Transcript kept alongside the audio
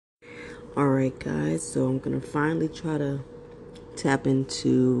Alright, guys, so I'm gonna finally try to tap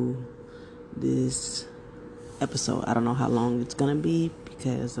into this episode. I don't know how long it's gonna be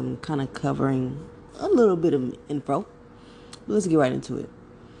because I'm kind of covering a little bit of info. But let's get right into it.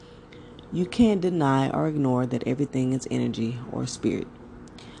 You can't deny or ignore that everything is energy or spirit.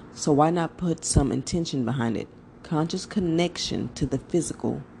 So why not put some intention behind it? Conscious connection to the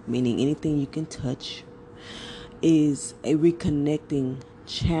physical, meaning anything you can touch, is a reconnecting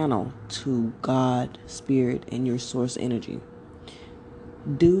channel to God, spirit, and your source energy.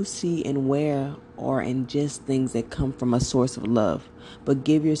 Do, see, and wear or ingest things that come from a source of love, but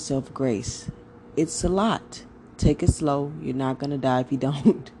give yourself grace. It's a lot. Take it slow. You're not going to die if you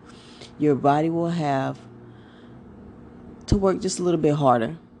don't. Your body will have to work just a little bit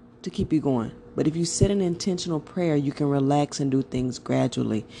harder to keep you going. But if you set an intentional prayer, you can relax and do things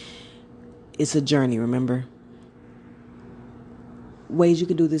gradually. It's a journey, remember? Ways you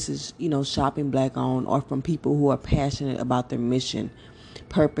can do this is, shopping black owned or from people who are passionate about their mission,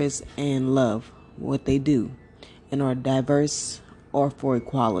 purpose, and love what they do and are diverse or for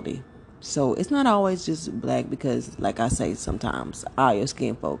equality. So it's not always just black because, like I say sometimes, all your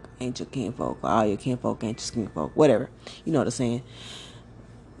skin folk ain't your kin folk, or all your kin folk ain't your skin folk, whatever. You know what I'm saying?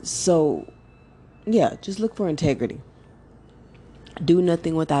 So, yeah, just look for integrity. Do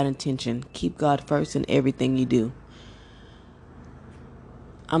nothing without intention. Keep God first in everything you do.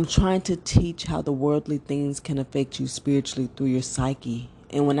 I'm trying to teach how the worldly things can affect you spiritually through your psyche.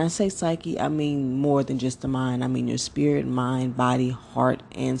 And when I say psyche, I mean more than just the mind. I mean your spirit, mind, body, heart,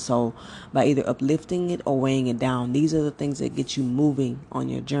 and soul. By either uplifting it or weighing it down. These are the things that get you moving on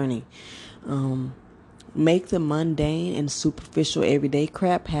your journey. Make the mundane and superficial everyday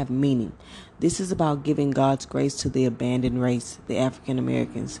crap have meaning. This is about giving God's grace to the abandoned race, the African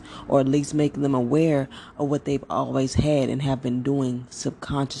Americans, or at least making them aware of what they've always had and have been doing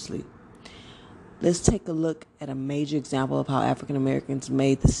subconsciously. Let's take a look at a major example of how African Americans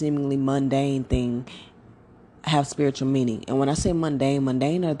made the seemingly mundane thing have spiritual meaning. And when I say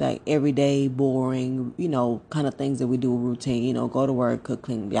mundane are the everyday, boring, kind of things that we do routine, go to work, cook,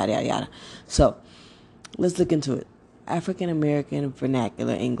 clean, yada, yada, yada. So, let's look into it. African American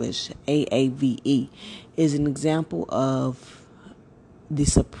Vernacular English, AAVE, is an example of the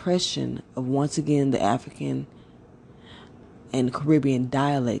suppression of, once again, the African and Caribbean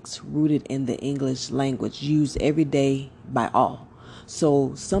dialects rooted in the English language used every day by all.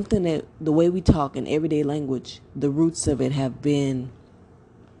 So something that the way we talk in everyday language, the roots of it have been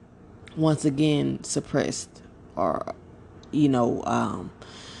once again suppressed or,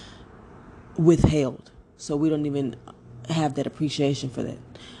 withheld. So we don't even have that appreciation for that.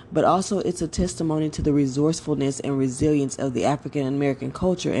 But also it's a testimony to the resourcefulness and resilience of the African American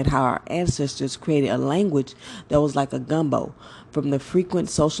culture and how our ancestors created a language that was like a gumbo from the frequent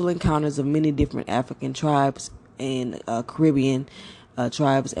social encounters of many different African tribes and Caribbean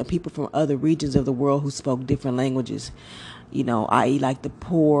tribes and people from other regions of the world who spoke different languages, i.e. like the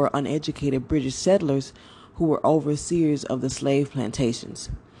poor, uneducated British settlers who were overseers of the slave plantations.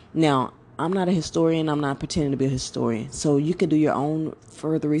 Now, I'm not a historian. I'm not pretending to be a historian. So you can do your own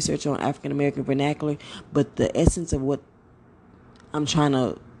further research on African American vernacular, but the essence of what I'm trying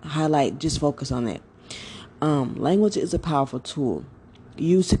to highlight, just focus on that. Language is a powerful tool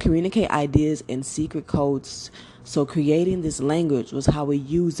used to communicate ideas and secret codes. So creating this language was how we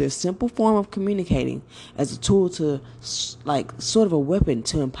used their simple form of communicating as a tool to, like, sort of a weapon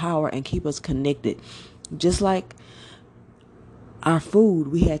to empower and keep us connected. Just like our food,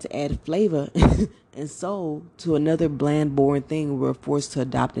 we had to add flavor and soul to another bland, boring thing we were forced to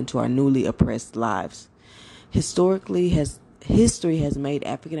adopt into our newly oppressed lives. History has made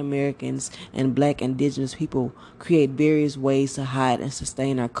African Americans and black indigenous people create various ways to hide and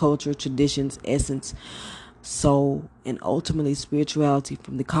sustain our culture, traditions, essence, soul, and ultimately spirituality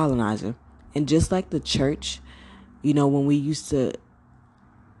from the colonizer. And just like the church, when we used to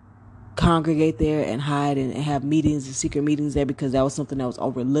congregate there and hide and have meetings and secret meetings there because that was something that was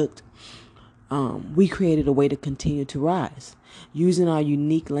overlooked, we created a way to continue to rise. Using our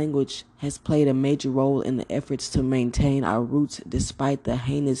unique language has played a major role in the efforts to maintain our roots despite the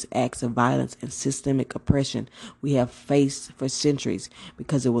heinous acts of violence and systemic oppression we have faced for centuries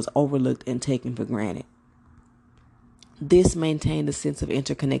because it was overlooked and taken for granted. This maintained a sense of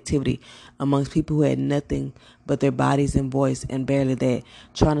interconnectivity amongst people who had nothing but their bodies and voice and barely that,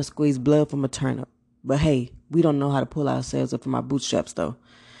 trying to squeeze blood from a turnip. But hey, we don't know how to pull ourselves up from our bootstraps though.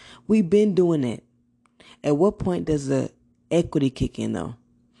 We've been doing it. At what point does the equity kick in though?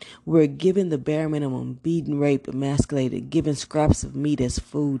 We're given the bare minimum, beaten, raped, emasculated, given scraps of meat as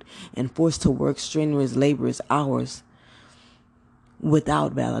food, and forced to work strenuous laborious hours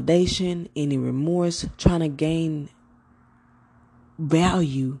without validation, any remorse, trying to gain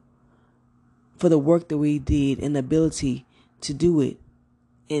value for the work that we did and the ability to do it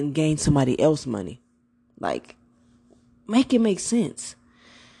and gain somebody else money. Like, make it make sense.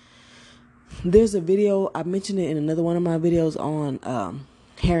 There's a video, I mentioned it in another one of my videos on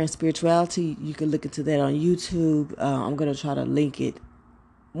hair and spirituality. You can look into that on YouTube. I'm going to try to link it.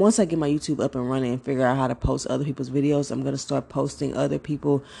 Once I get my YouTube up and running and figure out how to post other people's videos, I'm going to start posting other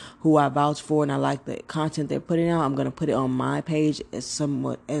people who I vouch for and I like the content they're putting out. I'm going to put it on my page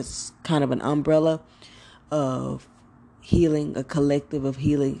as kind of an umbrella of healing, a collective of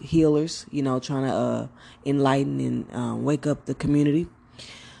healers, trying to enlighten and wake up the community.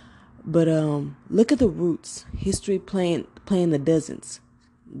 But look at the roots. History playing the dozens.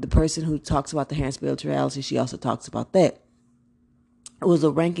 The person who talks about the hair and spirituality, she also talks about that. It was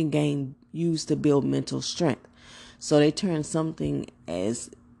a ranking game used to build mental strength. So they turned something as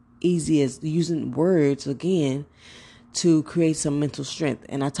easy as using words again to create some mental strength.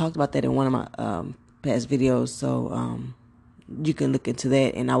 And I talked about that in one of my past videos. So you can look into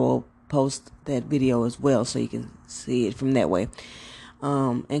that, and I will post that video as well so you can see it from that way.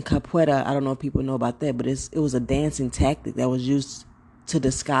 And capoeira, I don't know if people know about that, but it was a dancing tactic that was used to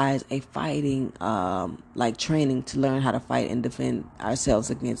disguise a fighting, training to learn how to fight and defend ourselves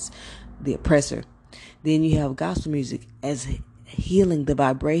against the oppressor. Then you have gospel music as healing, the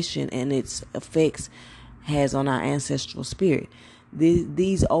vibration and its effects has on our ancestral spirit.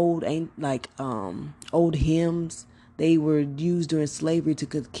 These old hymns, they were used during slavery to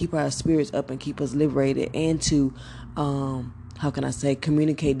keep our spirits up and keep us liberated, and to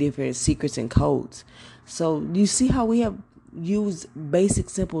communicate different secrets and codes. So you see how we have used basic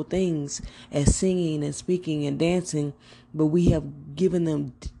simple things as singing and speaking and dancing, but we have given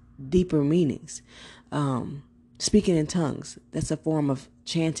them deeper meanings. Speaking in tongues, that's a form of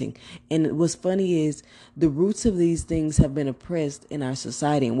chanting. And what's funny is the roots of these things have been oppressed in our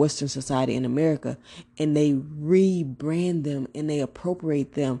society, in Western society in America, and they rebrand them and they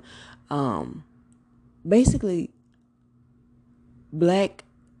appropriate them. Basically, Black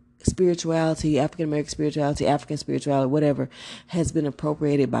spirituality, African American spirituality, African spirituality, whatever, has been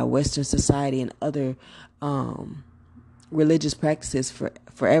appropriated by Western society and other religious practices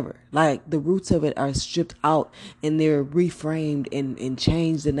forever. Like, the roots of it are stripped out and they're reframed and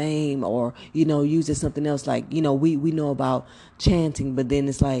changed the name, or used as something else. Like, we know about chanting, but then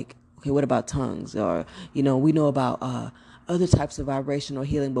it's like, okay, what about tongues? Or we know about other types of vibrational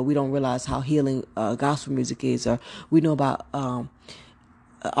healing, but we don't realize how healing gospel music is. Or we know about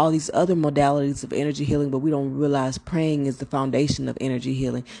all these other modalities of energy healing, but we don't realize praying is the foundation of energy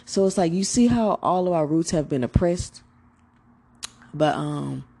healing. So it's like, you see how all of our roots have been oppressed. But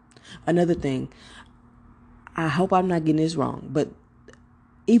another thing, I hope I'm not getting this wrong, but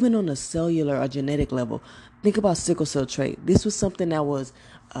even on a cellular or genetic level, think about sickle cell trait. This was something that was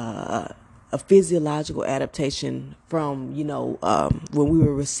a physiological adaptation from, when we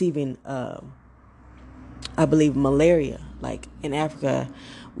were receiving, I believe, malaria. Like in Africa,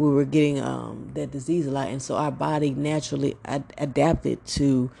 we were getting that disease a lot, and so our body naturally adapted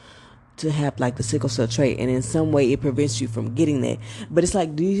to have like the sickle cell trait, and in some way it prevents you from getting that. But it's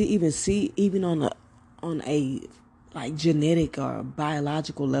like, do you even see, even on a like genetic or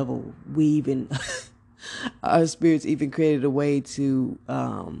biological level, we even our spirits even created a way to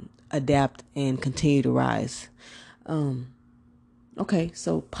adapt and continue to rise. Okay,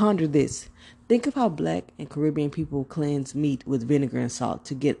 so ponder this. Think of how Black and Caribbean people cleanse meat with vinegar and salt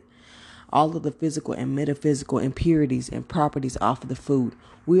to get all of the physical and metaphysical impurities and properties off of the food.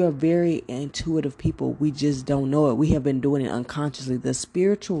 We are very intuitive people. We just don't know it. We have been doing it unconsciously. The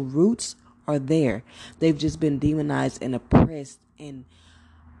spiritual roots are there. They've just been demonized and oppressed and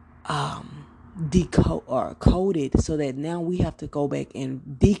coded, so that now we have to go back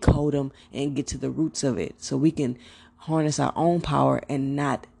and decode them and get to the roots of it, so we can harness our own power and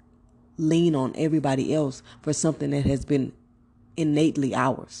not lean on everybody else for something that has been innately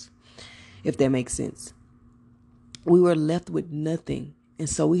ours, if that makes sense. We were left with nothing, and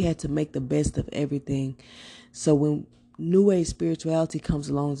so we had to make the best of everything. So when New Age spirituality comes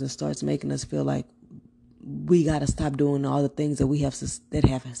along and starts making us feel like we got to stop doing all the things that we have that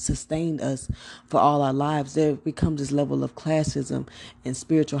have sustained us for all our lives, there becomes this level of classism and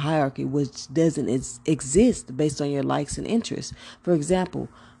spiritual hierarchy, which doesn't exist based on your likes and interests. For example,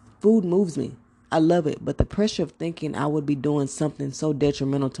 food moves me. I love it, but the pressure of thinking I would be doing something so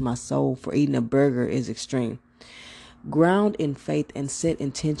detrimental to my soul for eating a burger is extreme. Ground in faith and set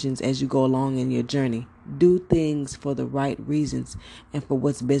intentions as you go along in your journey. Do things for the right reasons and for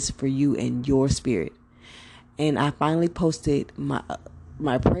what's best for you and your spirit. And I finally posted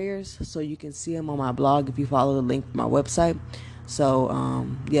my prayers, so you can see them on my blog if you follow the link from my website. So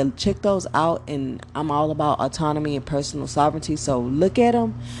yeah, check those out. And I'm all about autonomy and personal sovereignty. So look at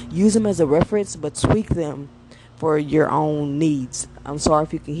them, use them as a reference, but tweak them for your own needs. I'm sorry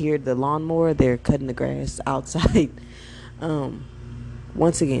if you can hear the lawnmower; they're cutting the grass outside.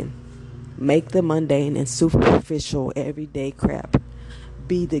 Once again, make the mundane and superficial everyday crap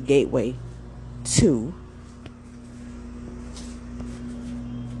be the gateway to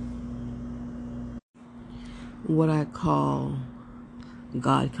what I call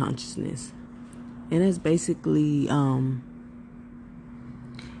God consciousness. And it's basically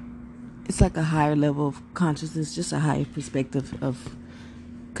it's like a higher level of consciousness, just a higher perspective of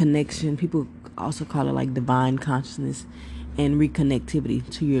connection. People also call it like divine consciousness and reconnectivity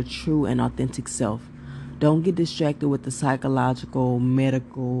to your true and authentic self. Don't get distracted with the psychological,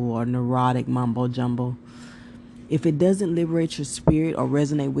 medical, or neurotic mumbo jumbo. If it doesn't liberate your spirit or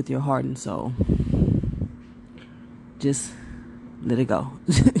resonate with your heart and soul, just let it go.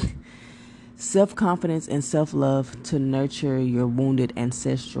 Self-confidence and self-love to nurture your wounded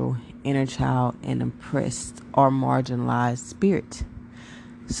ancestral inner child and oppressed or marginalized spirit.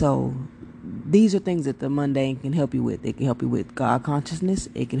 So these are things that the mundane can help you with. It can help you with God consciousness.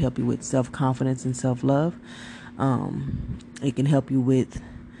 It can help you with self-confidence and self-love. It can help you with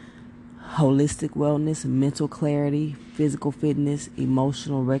holistic wellness, mental clarity, physical fitness,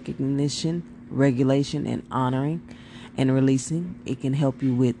 emotional recognition, regulation, and honoring and releasing. It can help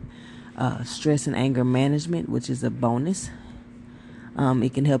you with stress and anger management, which is a bonus.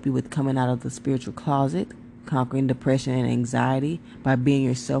 It can help you with coming out of the spiritual closet, conquering depression and anxiety by being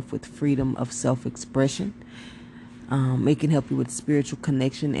yourself with freedom of self-expression. It can help you with spiritual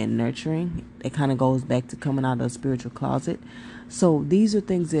connection and nurturing. It kind of goes back to coming out of the spiritual closet. So these are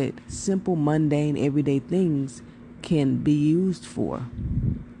things that simple, mundane, everyday things can be used for.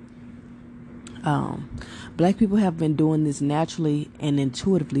 Black people have been doing this naturally and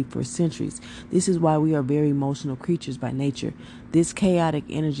intuitively for centuries. This is why we are very emotional creatures by nature. This chaotic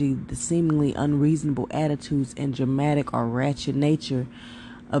energy, the seemingly unreasonable attitudes, and dramatic or ratchet nature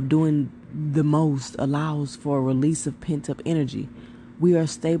of doing the most allows for a release of pent-up energy. We are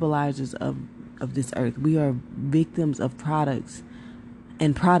stabilizers of this earth. We are victims of products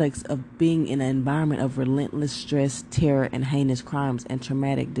of being in an environment of relentless stress, terror, and heinous crimes and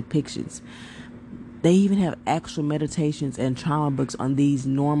traumatic depictions. They even have actual meditations and trauma books on these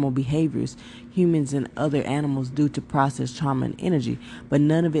normal behaviors humans and other animals do to process trauma and energy, but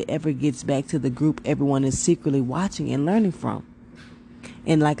none of it ever gets back to the group everyone is secretly watching and learning from.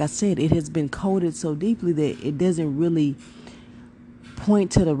 And like I said, it has been coded so deeply that it doesn't really point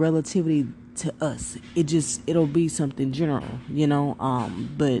to the relativity to us. It'll be something general,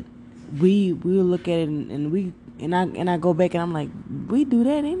 but we'll look at it and I go back and I'm like, we do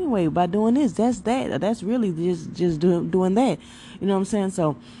that anyway by doing this. That's really just doing that. You know what I'm saying?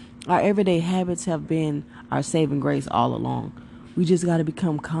 So our everyday habits have been our saving grace all along. We just got to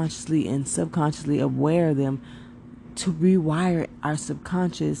become consciously and subconsciously aware of them to rewire our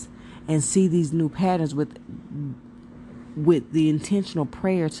subconscious and see these new patterns with the intentional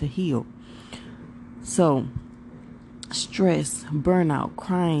prayer to heal. So stress, burnout,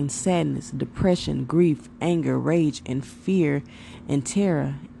 crying, sadness, depression, grief, anger, rage, and fear and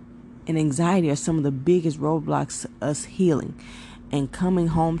terror and anxiety are some of the biggest roadblocks to us healing and coming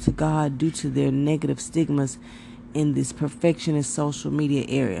home to God due to their negative stigmas in this perfectionist social media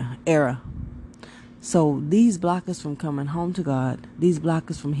era. So these block us from coming home to God. These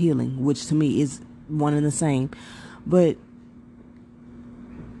block us from healing, which to me is one and the same. But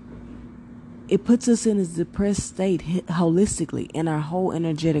it puts us in a depressed state holistically in our whole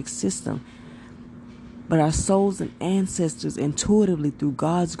energetic system. But our souls and ancestors intuitively through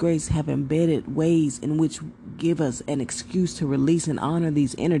God's grace have embedded ways in which give us an excuse to release and honor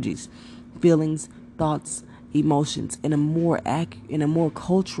these energies, feelings, thoughts, emotions in a more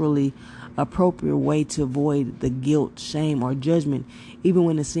culturally appropriate way to avoid the guilt, shame, or judgment, even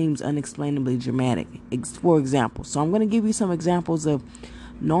when it seems unexplainably dramatic. For example, so I'm going to give you some examples of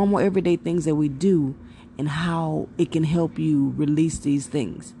normal everyday things that we do and how it can help you release these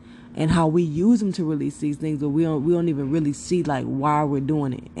things and how we use them to release these things, but we don't even really see like why we're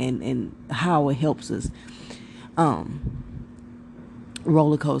doing it and how it helps us.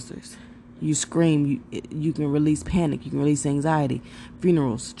 Roller coasters. You scream, you can release panic, you can release anxiety.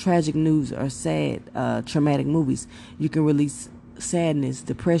 Funerals, tragic news, or sad, traumatic movies. You can release sadness,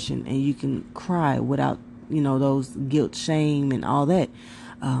 depression, and you can cry without, those guilt, shame, and all that.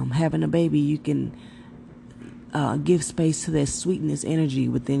 Having a baby, you can give space to that sweetness energy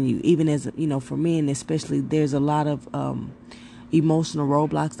within you. Even as, for men especially, there's a lot of emotional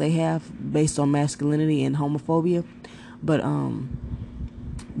roadblocks they have based on masculinity and homophobia. But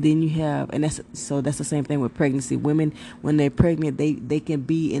then you have, and that's the same thing with pregnancy. Women, when they're pregnant, they can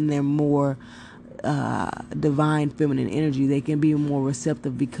be in their more divine feminine energy. They can be more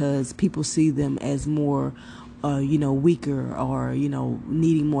receptive because people see them as more weaker, or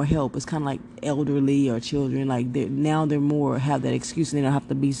needing more help. It's kind of like elderly or children. Like they're more have that excuse, and they don't have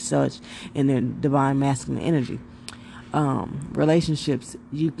to be such in their divine masculine energy. Relationships,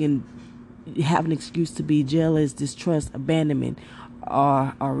 you can have an excuse to be jealous, distrust, abandonment,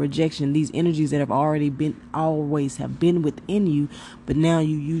 or rejection. These energies that have always have been within you, but now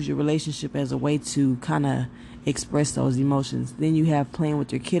you use your relationship as a way to kind of express those emotions. Then you have playing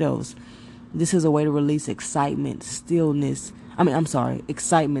with your kiddos. This is a way to release excitement,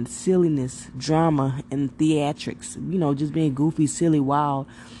 excitement, silliness, drama, and theatrics. Just being goofy, silly, wild,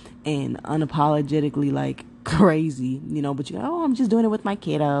 and unapologetically like crazy, but I'm just doing it with my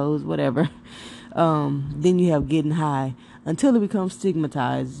kiddos, whatever. Then you have getting high until it becomes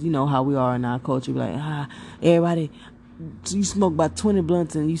stigmatized. You know how we are in our culture. Like, everybody, you smoke about 20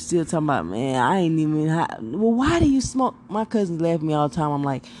 blunts and you still talking about, man, I ain't even high. Well, why do you smoke? My cousins laugh at me all the time. I'm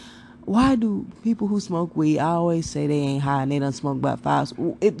like, why do people who smoke weed, I always say they ain't high and they done smoke about 5?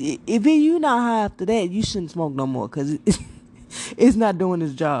 If you not high after that, you shouldn't smoke no more, because it's not doing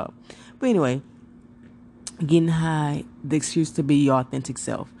its job. But anyway, getting high, the excuse to be your authentic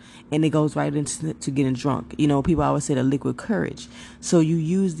self. And it goes right into getting drunk. People always say the liquid courage. So you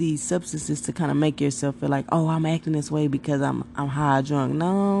use these substances to kind of make yourself feel like, oh, I'm acting this way because I'm high, drunk.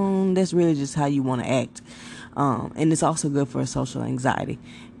 No, that's really just how you want to act. And it's also good for social anxiety.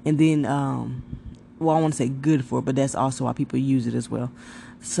 And then, I want to say good for it, but that's also why people use it as well.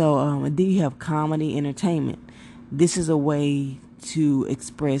 So, and then you have comedy entertainment. This is a way to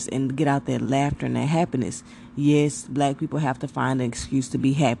express and get out that laughter and that happiness. Yes, black people have to find an excuse to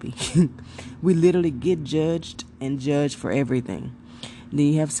be happy. We literally get judged and judged for everything. Then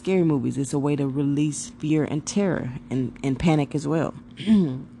you have scary movies. It's a way to release fear and terror and panic as well.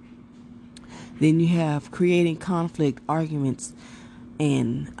 Then you have creating conflict, arguments,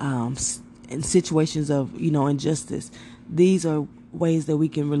 and situations of injustice. These are ways that we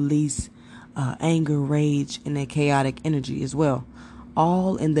can release anger, rage, and that chaotic energy as well,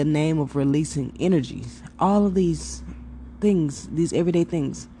 all in the name of releasing energies. All of these things, these everyday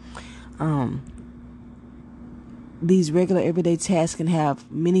things, these regular everyday tasks can have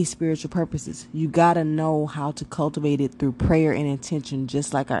many spiritual purposes. You gotta know how to cultivate it through prayer and intention,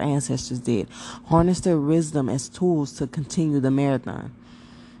 just like our ancestors did. Harness their wisdom as tools to continue the marathon.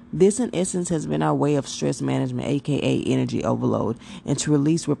 This, in essence, has been our way of stress management, aka energy overload, and to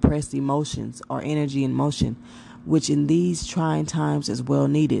release repressed emotions or energy in motion, which in these trying times is well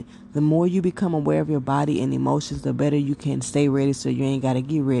needed. The more you become aware of your body and emotions, the better you can stay ready, so you ain't gotta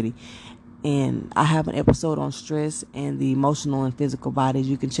get ready. And I have an episode on stress and the emotional and physical bodies.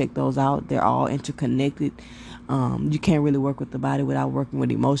 You can check those out. They're all interconnected. You can't really work with the body without working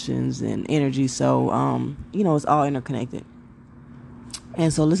with emotions and energy. So, it's all interconnected.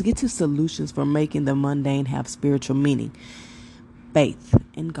 And so let's get to solutions for making the mundane have spiritual meaning. Faith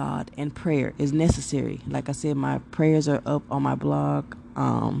in God and prayer is necessary. Like I said, my prayers are up on my blog.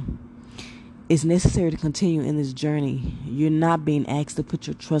 It's necessary to continue in this journey. You're not being asked to put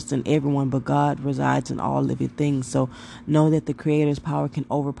your trust in everyone, but God resides in all living things. So know that the Creator's power can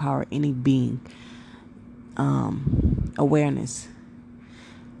overpower any being. Awareness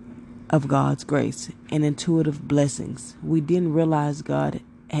of God's grace and intuitive blessings. We didn't realize God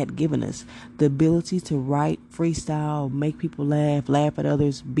had given us the ability to write, freestyle, make people laugh at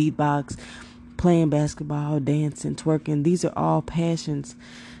others, beatbox, playing basketball, dancing, twerking. These are all passions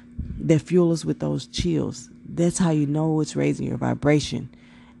that fuel us with those chills. That's how you know it's raising your vibration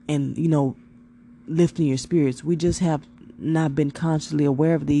and, lifting your spirits. We just have not been consciously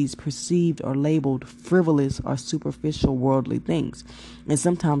aware of these perceived or labeled frivolous or superficial worldly things, and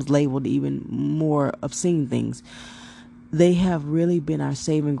sometimes labeled even more obscene things. They have really been our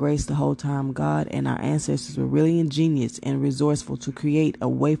saving grace the whole time. God and our ancestors were really ingenious and resourceful to create a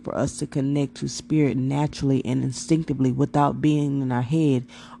way for us to connect to spirit naturally and instinctively without being in our head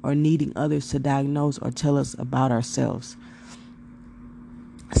or needing others to diagnose or tell us about ourselves.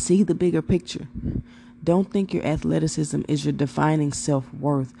 See the bigger picture. Don't think your athleticism is your defining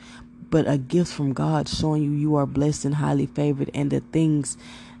self-worth, but a gift from God showing you are blessed and highly favored, and the things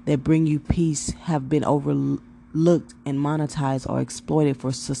that bring you peace have been looked and monetized or exploited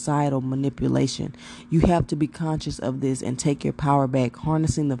for societal manipulation. You have to be conscious of this and take your power back,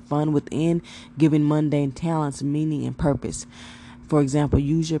 harnessing the fun within, giving mundane talents meaning and purpose. For example,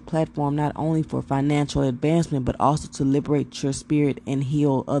 use your platform not only for financial advancement, but also to liberate your spirit and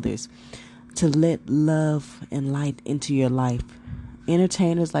heal others, to let love and light into your life.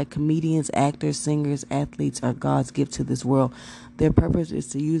 Entertainers like comedians, actors, singers, athletes are God's gift to this world. Their purpose is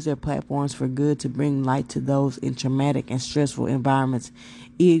to use their platforms for good, to bring light to those in traumatic and stressful environments,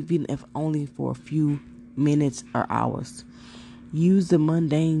 even if only for a few minutes or hours. Use the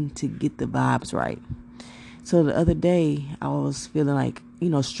mundane to get the vibes right. So the other day, I was feeling like,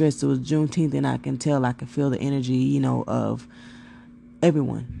 stressed. It was Juneteenth, and I could feel the energy, of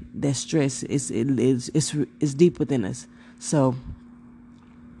everyone. That stress is deep within us. So,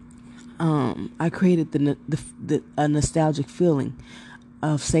 I created a nostalgic feeling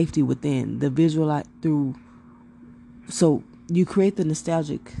of safety within the visualize through. So you create the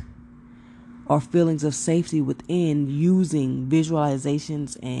nostalgic or feelings of safety within using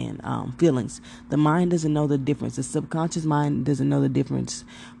visualizations and feelings. The mind doesn't know the difference. The subconscious mind doesn't know the difference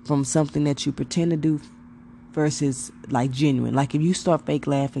from something that you pretend to do versus like genuine. Like if you start fake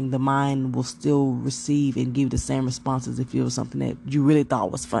laughing, the mind will still receive and give the same responses if it was something that you really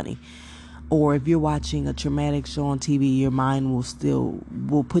thought was funny. Or if you're watching a traumatic show on TV, your mind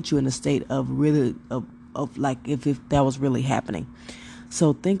will put you in a state of really of like if that was really happening.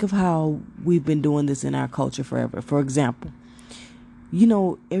 So think of how we've been doing this in our culture forever. For example,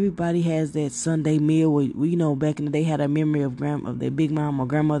 everybody has that Sunday meal where, back in the day had a memory of their big mom or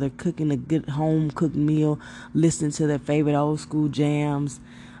grandmother cooking a good home cooked meal, listening to their favorite old school jams,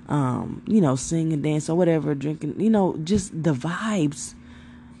 sing and dance or whatever, drinking, just the vibes.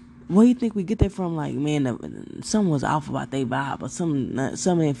 Where do you think we get that from? Like, man, something was off about their vibe or something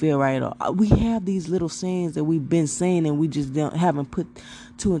didn't feel right. Or we have these little sayings that we've been saying and we just haven't put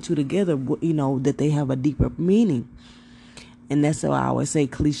two and two together, that they have a deeper meaning. And that's why I always say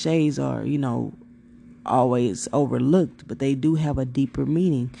cliches are, always overlooked, but they do have a deeper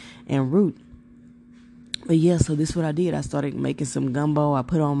meaning and root. But yeah, so this is what I did. I started making some gumbo. I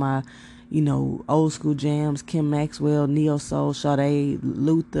put on my old school jams, Kim Maxwell, Neo Soul, Sade,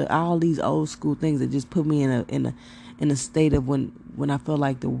 Luther, all these old school things that just put me in a state of when I felt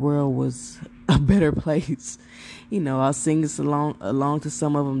like the world was a better place. I was singing along to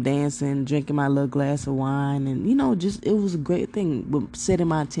some of them, dancing, drinking my little glass of wine, and just it was a great thing. But setting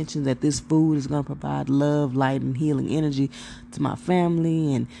my intention that this food is going to provide love, light, and healing energy to my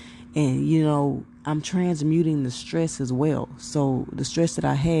family, and I'm transmuting the stress as well. So the stress that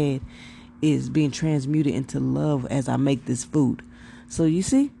I had is being transmuted into love as I make this food. So you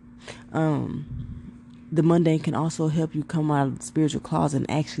see, the mundane can also help you come out of the spiritual closet and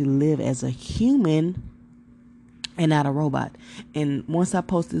actually live as a human and not a robot. And once I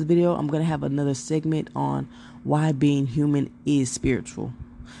post this video, I'm going to have another segment on why being human is spiritual.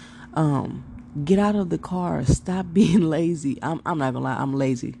 Get out of the car. Stop being lazy. I'm not going to lie. I'm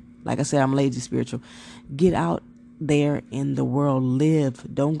lazy. Like I said, I'm lazy spiritual. Get out there in the world. Live.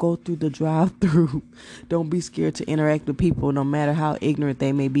 Don't go through the drive-through. Don't be scared to interact with people, no matter how ignorant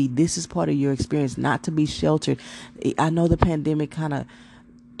they may be. This is part of your experience, not to be sheltered. I know the pandemic kind of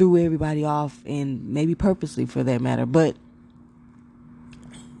threw everybody off, and maybe purposely for that matter, but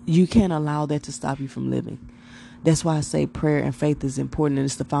you can't allow that to stop you from living. That's why I say prayer and faith is important, and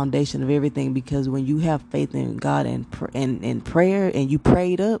it's the foundation of everything, because when you have faith in God and prayer, and you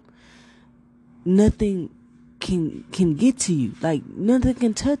prayed up, nothing can get to you. Like, nothing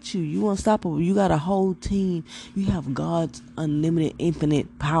can touch you. You unstoppable. You got a whole team. You have God's unlimited,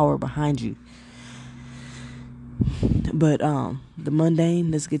 infinite power behind you. But the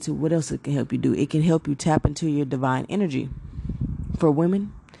mundane, let's get to what else it can help you do. It can help you tap into your divine energy. For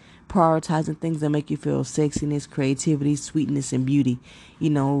women, prioritizing things that make you feel sexiness, creativity, sweetness, and beauty.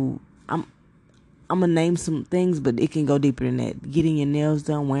 I'm gonna name some things, but it can go deeper than that. Getting your nails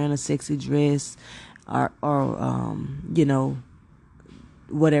done, wearing a sexy dress, or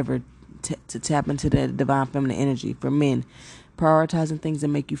whatever, to tap into that divine feminine energy. For men, prioritizing things that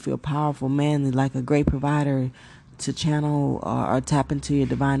make you feel powerful, manly, like a great provider, to channel or tap into your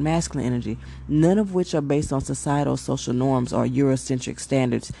divine masculine energy. None of which are based on societal social norms or Eurocentric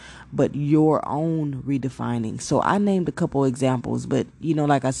standards, but your own redefining. So I named a couple examples, but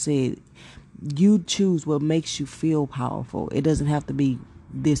like I said, you choose what makes you feel powerful. It doesn't have to be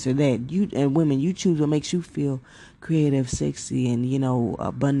this or that. And women, you choose what makes you feel creative, sexy, and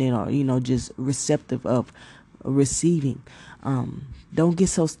abundant, or just receptive of receiving. Don't get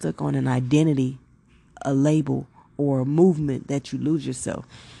so stuck on an identity, a label, or a movement that you lose yourself.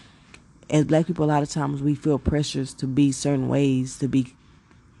 as black people, a lot of times we feel pressures to be certain ways, to be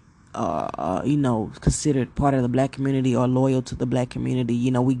considered part of the black community or loyal to the black community.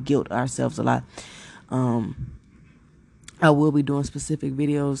 We guilt ourselves a lot. I will be doing specific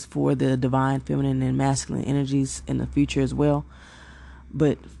videos for the divine feminine and masculine energies in the future as well.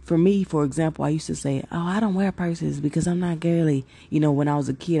 But for me, for example, I used to say, oh, I don't wear purses because I'm not girly. When I was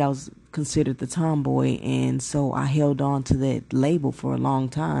a kid, I was considered the tomboy. And so I held on to that label for a long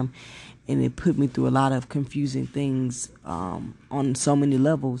time. And it put me through a lot of confusing things on so many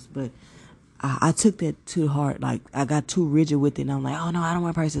levels. But I took that to heart. Like, I got too rigid with it. And I'm like, oh, no, I don't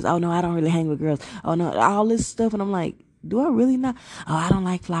wear purses. Oh, no, I don't really hang with girls. Oh, no, all this stuff. And I'm like, do I really not? Oh, I don't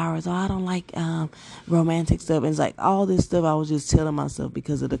like flowers. Oh, I don't like romantic stuff. And it's like all this stuff I was just telling myself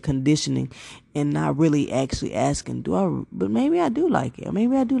because of the conditioning and not really actually asking, but maybe I do like it. Or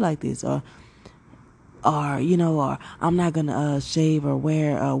maybe I do like this. Or I'm not going to shave or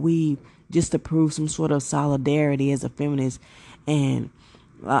wear a weave just to prove some sort of solidarity as a feminist. And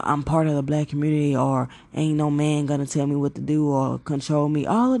I'm part of the black community, or ain't no man going to tell me what to do or control me.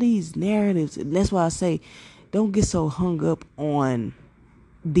 All of these narratives. And that's why I say, don't get so hung up on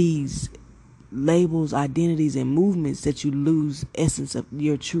these labels, identities, and movements that you lose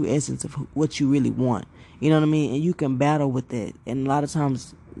your true essence of what you really want. You know what I mean? And you can battle with that. And a lot of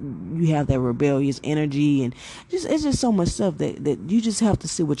times you have that rebellious energy, and it's just so much stuff that you just have to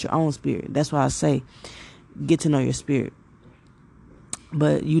sit with your own spirit. That's why I say, get to know your spirit.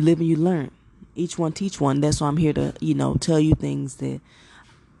 But you live and you learn. Each one teach one. That's why I'm here to, tell you things that,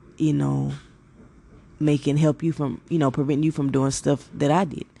 can help you from, prevent you from doing stuff that I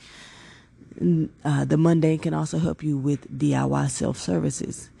did. The mundane can also help you with DIY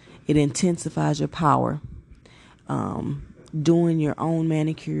self-services. It intensifies your power. Doing your own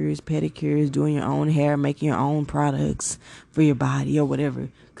manicures, pedicures, doing your own hair, making your own products for your body or whatever,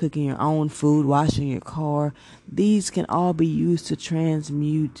 cooking your own food, washing your car. These can all be used to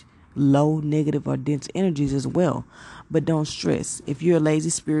transmute low, negative, or dense energies as well. But don't stress. If you're a lazy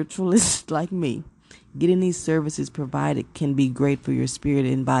spiritualist like me, getting these services provided can be great for your spirit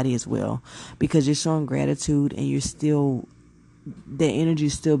and body as well, because you're showing gratitude and the energy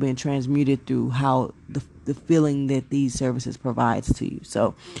is still being transmuted through how the feeling that these services provides to you.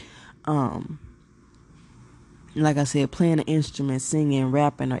 So, like I said, playing an instrument, singing,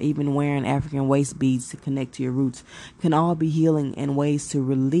 rapping, or even wearing African waist beads to connect to your roots can all be healing and ways to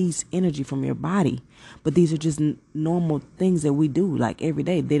release energy from your body. But these are just normal things that we do like every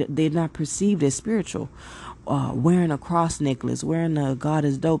day. They're not perceived as spiritual. Wearing a cross necklace, wearing a God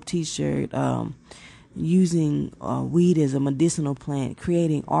is Dope t-shirt, using weed as a medicinal plant,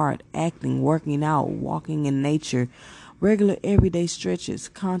 creating art, acting, working out, walking in nature, regular everyday stretches,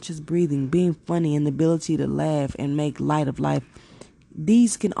 conscious breathing, being funny, and the ability to laugh and make light of life.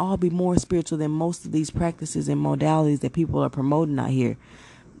 These can all be more spiritual than most of these practices and modalities that people are promoting out here.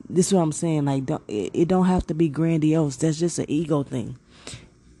 This is what I'm saying. Like, it don't have to be grandiose. That's just an ego thing.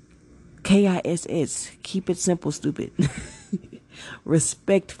 KISS. Keep it simple, stupid.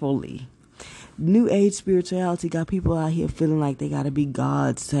 Respectfully. New age spirituality got people out here feeling like they got to be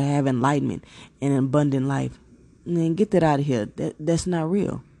gods to have enlightenment and abundant life. Man, get that out of here. That's not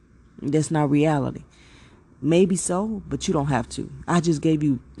real. That's not reality. Maybe so, but you don't have to. I just gave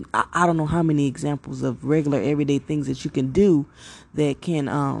you, I don't know how many examples of regular everyday things that you can do that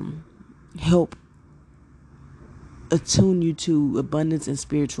can help attune you to abundance and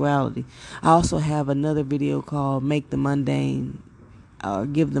spirituality. I also have another video called Make the Mundane, or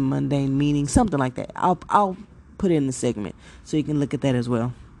Give the Mundane Meaning, something like that. I'll put it in the segment so you can look at that as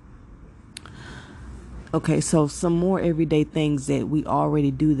well. Okay, so some more everyday things that we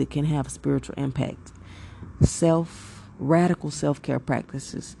already do that can have spiritual impact. Radical self-care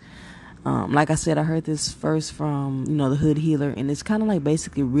practices. Like I said, I heard this first from, the Hood Healer, and it's kind of like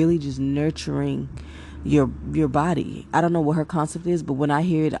basically really just nurturing your body. I don't know what her concept is, but when I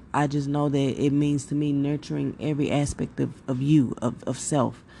hear it, I just know that it means to me nurturing every aspect of you, of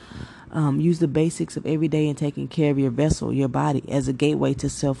self. Use the basics of every day and taking care of your vessel, your body, as a gateway to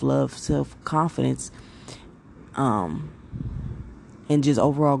self-love, self-confidence, and just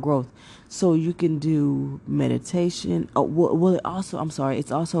overall growth. So you can do meditation.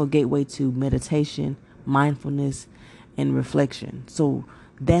 It's also a gateway to meditation, mindfulness, and reflection. So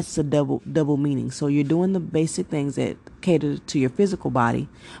that's a double meaning. So you're doing the basic things that cater to your physical body,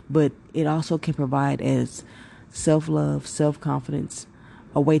 but it also can provide as self-love, self-confidence,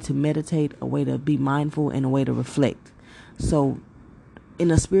 a way to meditate, a way to be mindful, and a way to reflect. So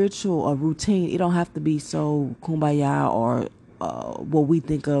in a spiritual routine, it don't have to be so kumbaya or what we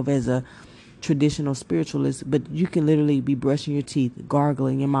think of as a traditional spiritualists, but you can literally be brushing your teeth,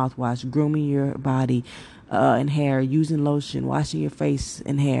 gargling your mouthwash, grooming your body and hair, using lotion, washing your face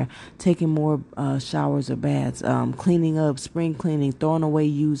and hair, taking more showers or baths, cleaning up, spring cleaning, throwing away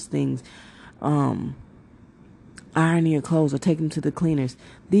used things, ironing your clothes or taking them to the cleaners.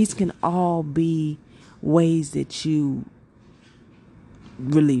 These can all be ways that you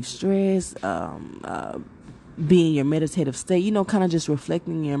relieve stress, be in your meditative state, kind of just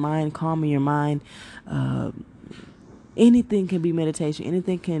reflecting your mind, calming your mind. Anything can be meditation.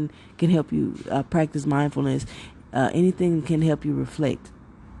 Anything can help you practice mindfulness. Anything can help you reflect.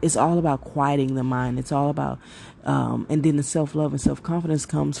 It's all about quieting the mind. It's all about, and then the self-love and self-confidence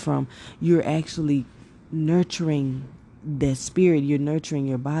comes from you're actually nurturing that spirit. You're nurturing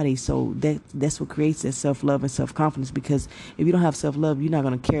your body. So that's what creates that self-love and self-confidence, because if you don't have self-love, you're not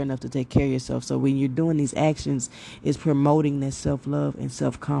going to care enough to take care of yourself. So when you're doing these actions, it's promoting that self-love and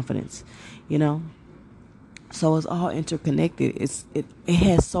self-confidence, so it's all interconnected. It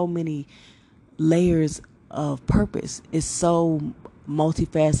has so many layers of purpose. It's so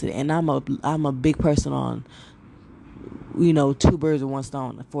multifaceted, and I'm a big person on two birds with one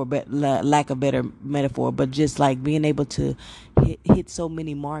stone, for lack of better metaphor, but just like being able to hit so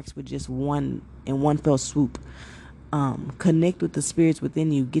many marks with just one fell swoop. Connect with the spirits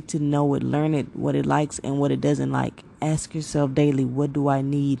within you, get to know it, learn it, what it likes and what it doesn't like. Ask yourself daily, what do I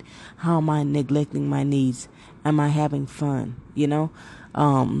need? How am I neglecting my needs? Am I having fun?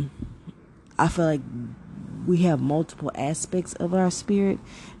 I feel like we have multiple aspects of our spirit,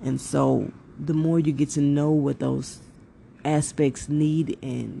 and so the more you get to know what those aspects need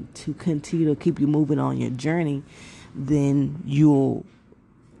and to continue to keep you moving on your journey, then you'll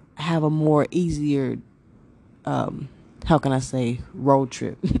have a more easier how can I say, road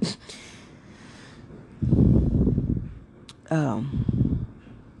trip.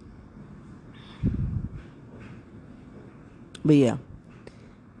 But yeah,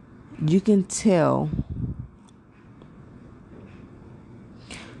 you can tell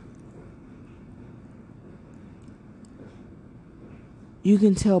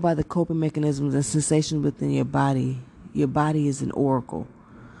by the coping mechanisms and sensations within your body. Your body is an oracle.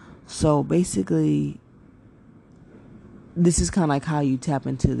 So basically, this is kind of like how you tap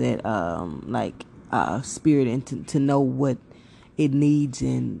into that spirit, and to know what it needs,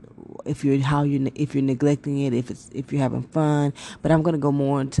 and if you're neglecting it, if you're having fun. But I'm going to go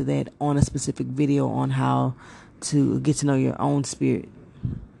more into that on a specific video on how to get to know your own spirit.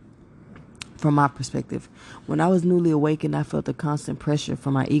 From my perspective, when I was newly awakened, I felt a constant pressure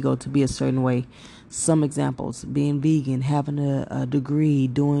from my ego to be a certain way. Some examples: being vegan, having a degree,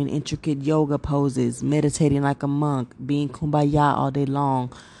 doing intricate yoga poses, meditating like a monk, being kumbaya all day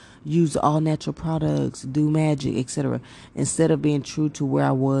long, use all natural products, do magic, etc. Instead of being true to where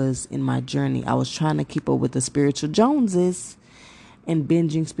I was in my journey, I was trying to keep up with the spiritual Joneses and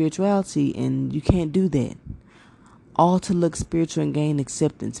binging spirituality, and you can't do that. All to look spiritual and gain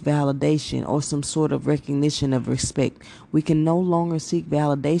acceptance, validation, or some sort of recognition of respect. We can no longer seek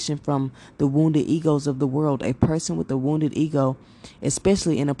validation from the wounded egos of the world. A person with a wounded ego,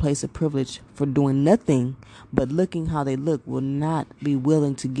 especially in a place of privilege, for doing nothing but looking how they look, will not be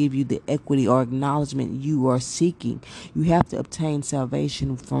willing to give you the equity or acknowledgement you are seeking. You have to obtain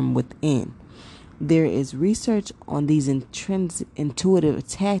salvation from within. There is research on these intuitive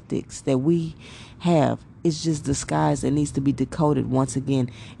tactics that we have. It's just disguise that needs to be decoded once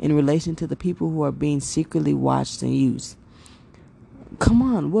again in relation to the people who are being secretly watched and used. Come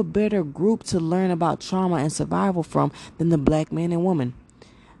on, what better group to learn about trauma and survival from than the black man and woman?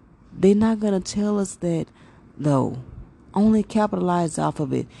 They're not going to tell us that, though. Only capitalize off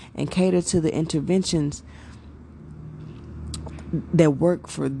of it and cater to the interventions that work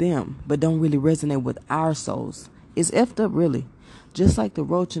for them but don't really resonate with our souls. It's effed up, really. Just like the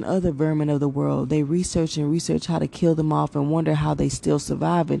roach and other vermin of the world, they research how to kill them off and wonder how they still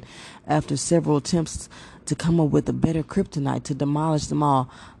surviving after several attempts to come up with a better kryptonite to demolish them all.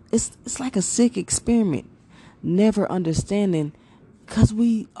 It's like a sick experiment, never understanding, because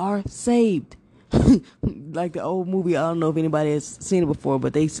we are saved. Like the old movie, I don't know if anybody has seen it before,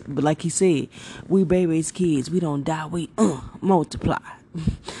 but like he said, we babies, kids, we don't die, we multiply.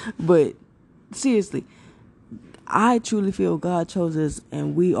 But seriously, I truly feel God chose us,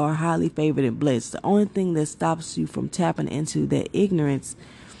 and we are highly favored and blessed. The only thing that stops you from tapping into that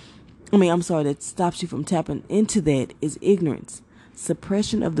that stops you from tapping into that is ignorance,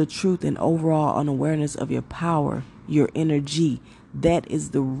 suppression of the truth, and overall unawareness of your power, your energy. That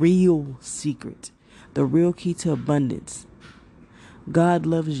is the real secret, the real key to abundance. God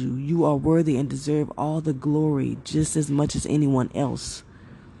loves you. You are worthy and deserve all the glory just as much as anyone else.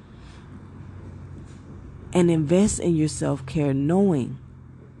 And invest in your self-care, knowing,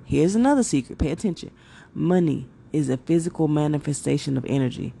 here's another secret, pay attention. Money is a physical manifestation of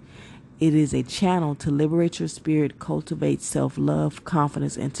energy. It is a channel to liberate your spirit, cultivate self-love,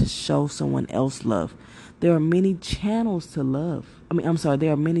 confidence, and to show someone else love. There are many channels to love.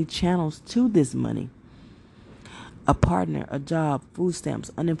 There are many channels to this money. A partner, a job, food stamps,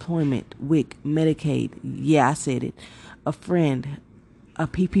 unemployment, WIC, Medicaid. Yeah, I said it. A friend, a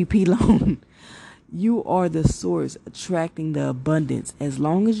PPP loan. You are the source attracting the abundance. As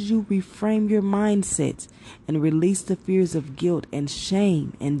long as you reframe your mindset and release the fears of guilt and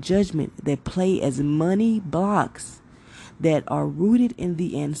shame and judgment that play as money blocks that are rooted in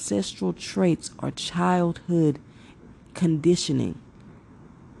the ancestral traits or childhood conditioning,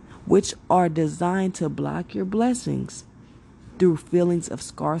 which are designed to block your blessings through feelings of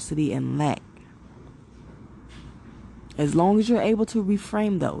scarcity and lack. As long as you're able to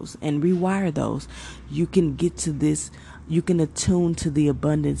reframe those and rewire those, you can get to this, you can attune to the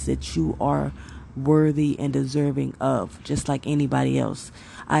abundance that you are worthy and deserving of, just like anybody else.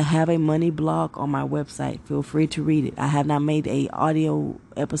 I have a money blog on my website. Feel free to read it. I have not made a audio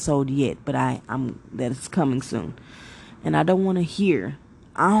episode yet, but that is coming soon. And I don't want to hear,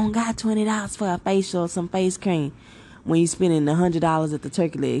 I don't got $20 for a facial or some face cream, when you're spending $100 at the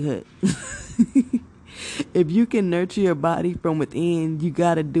turkey leg hut. If you can nurture your body from within, you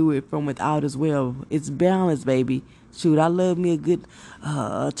got to do it from without as well. It's balance, baby. Shoot, I love me a good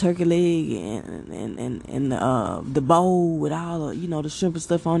turkey leg and the bowl with all the shrimp and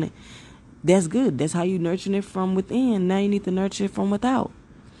stuff on it. That's good. That's how you nurture it from within. Now you need to nurture it from without.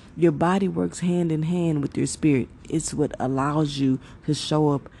 Your body works hand in hand with your spirit. It's what allows you to show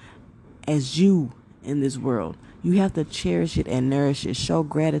up as you in this world. You have to cherish it and nourish it. Show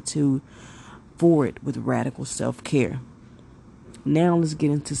gratitude for it with radical self-care. Now let's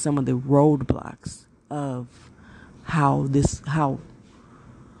get into some of the roadblocks of how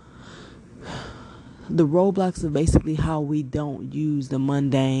the roadblocks of basically how we don't use the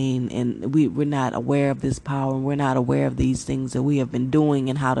mundane, and we're not aware of this power, and we're not aware of these things that we have been doing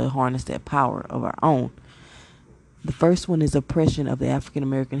and how to harness that power of our own. The first one is oppression of the African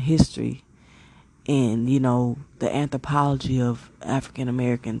American history and, the anthropology of African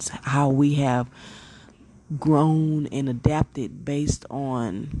Americans, how we have grown and adapted based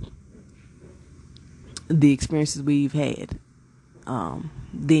on the experiences we've had.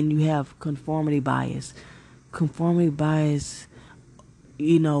 Then you have conformity bias. Conformity bias,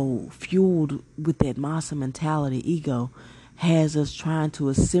 fueled with that massa mentality, ego, has us trying to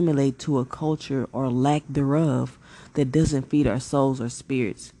assimilate to a culture or lack thereof that doesn't feed our souls or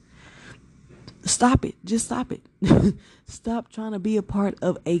spirits. Stop it. Just stop it. Stop trying to be a part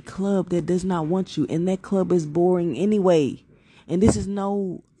of a club that does not want you. And that club is boring anyway. And this is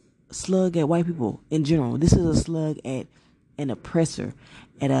no slug at white people in general. This is a slug at an oppressor,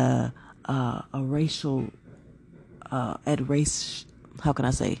 at a racial, at race, how can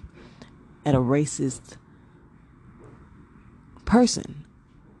I say, at a racist person.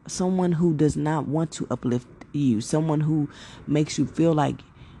 Someone who does not want to uplift you. Someone who makes you feel like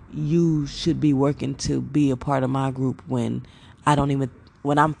you should be working to be a part of my group when I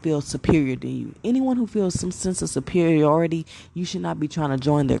feel superior to you. Anyone who feels some sense of superiority, you should not be trying to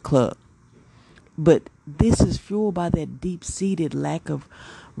join their club. But this is fueled by that deep-seated lack of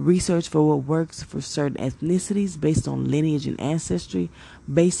research for what works for certain ethnicities based on lineage and ancestry,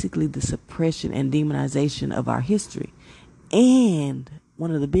 basically the suppression and demonization of our history. And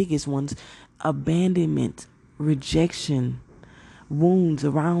one of the biggest ones, abandonment, rejection, wounds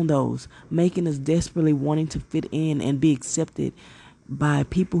around those, making us desperately wanting to fit in and be accepted by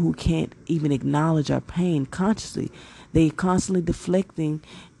people who can't even acknowledge our pain consciously. They constantly deflecting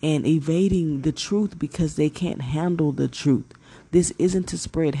and evading the truth because they can't handle the truth. This isn't to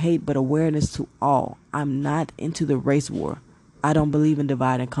spread hate, but awareness to all. I'm not into the race war. I don't believe in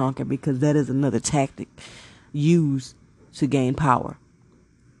divide and conquer, because that is another tactic used to gain power.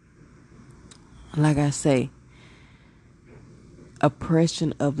 Like I say,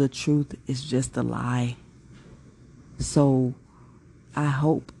 oppression of the truth is just a lie. So I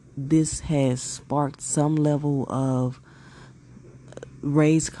hope this has sparked some level of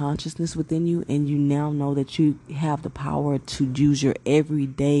raised consciousness within you, and you now know that you have the power to use your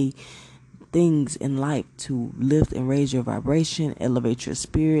everyday things in life to lift and raise your vibration, elevate your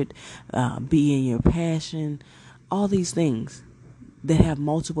spirit, be in your passion, all these things that have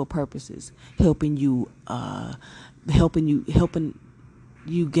multiple purposes, helping you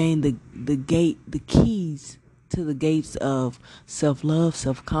gain the keys to the gates of self-love,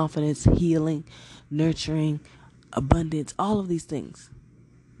 self-confidence, healing, nurturing, abundance, all of these things.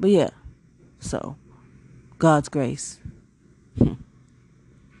 But yeah, so God's grace.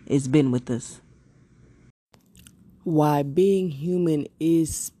 It's been with us. Why being human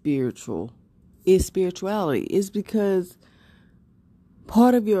is spiritual, is spirituality. It's because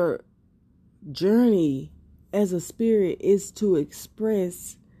part of your journey as a spirit is to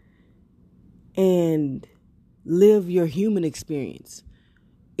express and live your human experience.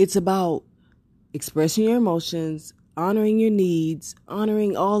 It's about expressing your emotions, honoring your needs,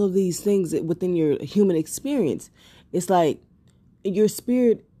 honoring all of these things within your human experience. It's like your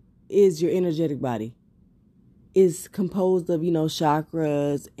spirit is your energetic body. Is composed of,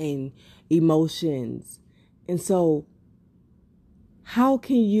 chakras and emotions. And so how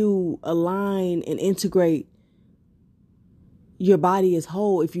can you align and integrate your body as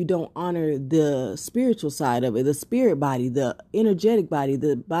whole if you don't honor the spiritual side of it, the spirit body, the energetic body,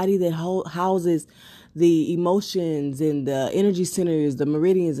 the body that houses the emotions and the energy centers, the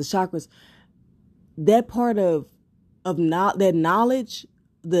meridians, the chakras? That part of that knowledge,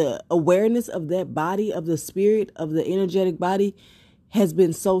 the awareness of that body, of the spirit, of the energetic body, has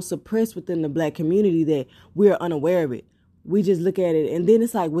been so suppressed within the Black community that we're unaware of it. We just look at it, and then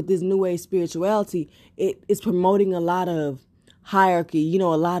it's like with this new age spirituality, it's promoting a lot of hierarchy, a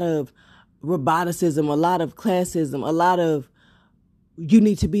lot of roboticism, a lot of classism, a lot of you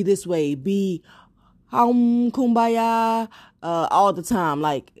need to be this way, be kumbaya all the time.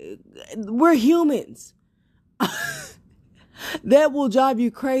 Like, we're humans. That will drive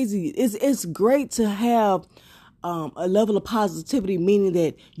you crazy. It's great to have a level of positivity, meaning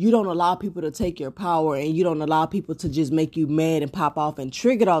that you don't allow people to take your power and you don't allow people to just make you mad and pop off and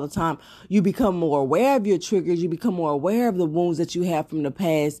triggered all the time. You become more aware of your triggers. You become more aware of the wounds that you have from the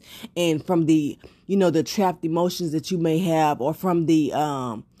past and from the, the trapped emotions that you may have, or from the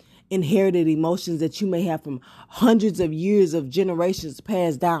inherited emotions that you may have from hundreds of years of generations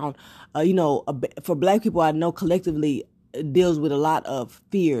passed down. For Black people, I know collectively deals with a lot of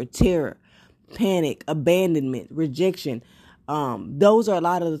fear, terror, panic, abandonment, rejection. Those are a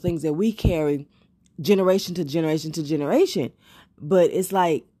lot of the things that we carry generation to generation to generation. But it's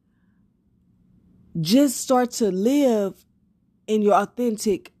like, just start to live in your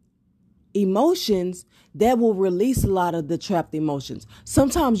authentic emotions that will release a lot of the trapped emotions.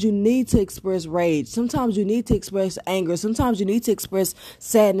 Sometimes you need to express rage. Sometimes you need to express anger. Sometimes you need to express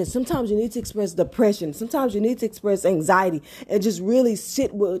sadness. Sometimes you need to express depression. Sometimes you need to express anxiety, and just really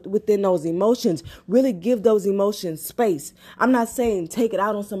sit within those emotions. Really give those emotions space. I'm not saying take it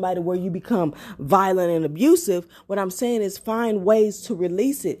out on somebody where you become violent and abusive. What I'm saying is find ways to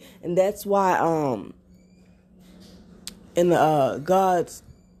release it. And that's why in the God's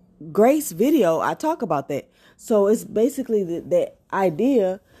Grace video, I talk about that. So it's basically the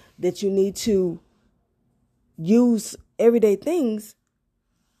idea that you need to use everyday things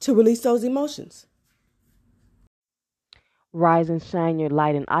to release those emotions. Rise and shine your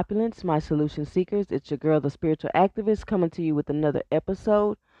light and opulence, my solution seekers. It's your girl, the spiritual activist, coming to you with another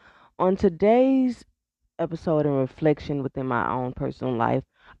episode. On today's episode and reflection within my own personal life,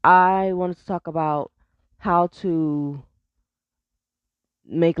 I wanted to talk about how to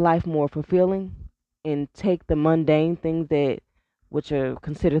make life more fulfilling and take the mundane things which are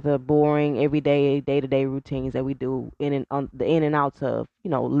considered the boring everyday day-to-day routines that we do the in and outs of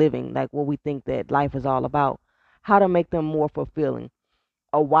living, like what we think that life is all about, how to make them more fulfilling.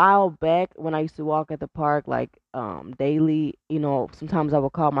 A while back, when I used to walk at the park like daily, sometimes I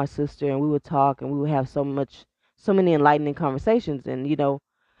would call my sister and we would talk and we would have so many enlightening conversations, and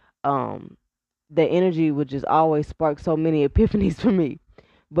the energy would just always spark so many epiphanies for me.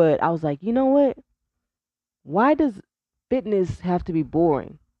 But I was like, you know what? Why does fitness have to be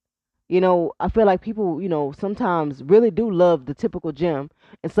boring? I feel like people, sometimes really do love the typical gym,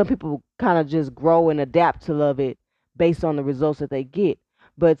 and some people kind of just grow and adapt to love it based on the results that they get.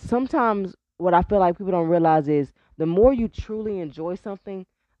 But sometimes what I feel like people don't realize is the more you truly enjoy something,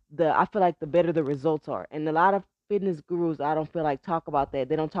 I feel like the better the results are. And a lot of fitness gurus, I don't feel like talk about that.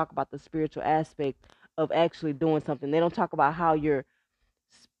 They don't talk about the spiritual aspect of actually doing something. They don't talk about how your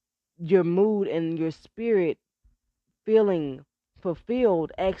mood and your spirit feeling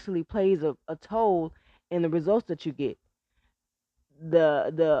fulfilled actually plays a toll in the results that you get.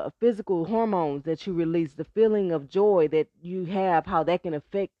 The physical hormones that you release, the feeling of joy that you have, how that can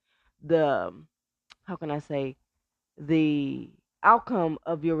affect the, how can I say, the outcome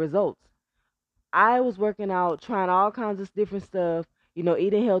of your results. I was working out, trying all kinds of different stuff,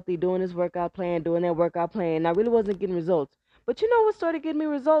 eating healthy, doing this workout plan, doing that workout plan, and I really wasn't getting results. But you know what started getting me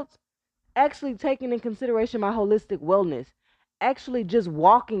results? Actually taking in consideration my holistic wellness, actually just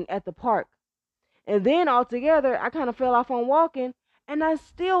walking at the park. And then altogether, I kind of fell off on walking, and I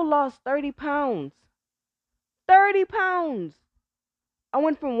still lost 30 pounds. 30 pounds. I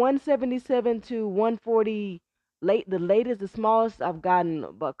went from 177 to 140. The latest, the smallest I've gotten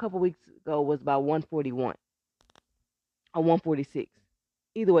about a couple weeks ago was about 141 or 146.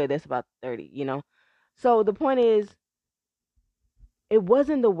 Either way, that's about 30. So the point is, it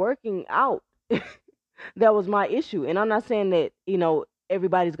wasn't the working out that was my issue. And I'm not saying that,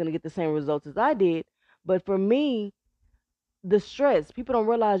 everybody's going to get the same results as I did. But for me, the stress, people don't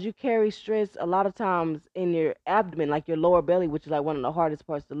realize you carry stress a lot of times in your abdomen, like your lower belly, which is like one of the hardest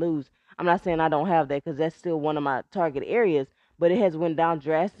parts to lose. I'm not saying I don't have that, because that's still one of my target areas, but it has went down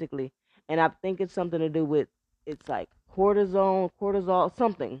drastically. And I think it's something to do with, it's like cortisol,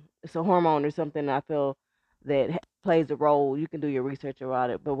 something. It's a hormone or something I feel that plays a role. You can do your research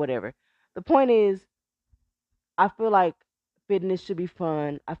about it, but whatever. The point is, I feel like fitness should be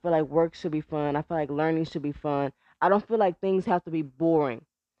fun. I feel like work should be fun. I feel like learning should be fun. I don't feel like things have to be boring.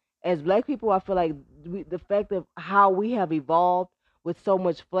 As Black people, I feel like the fact of how we have evolved with so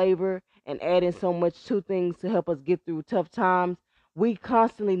much flavor and adding so much to things to help us get through tough times, we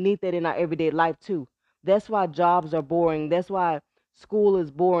constantly need that in our everyday life too. That's why jobs are boring. That's why school is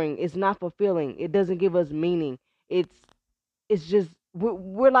boring. It's not fulfilling. It doesn't give us meaning. It's just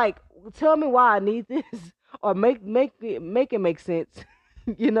we're like, tell me why I need this, or make it make sense,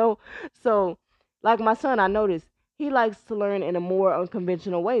 you know. So, like my son, I noticed he likes to learn in a more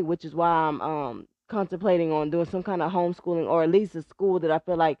unconventional way, which is why I'm contemplating on doing some kind of homeschooling, or at least a school that I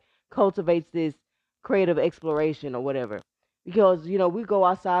feel like cultivates this creative exploration or whatever. Because we go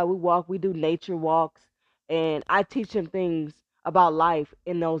outside, we walk, we do nature walks, and I teach him things about life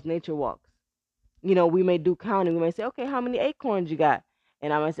in those nature walks. We may do counting. We may say, okay, how many acorns you got?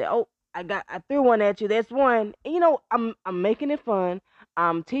 And I might say, oh, I threw one at you. That's one. And, I'm making it fun.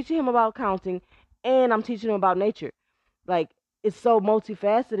 I'm teaching him about counting, and I'm teaching him about nature. Like, it's so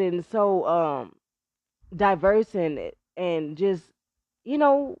multifaceted and so diverse, and just, you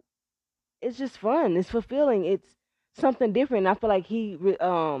know, it's just fun. It's fulfilling. It's something different. I feel like he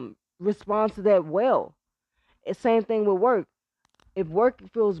responds to that well. It's same thing with work. If work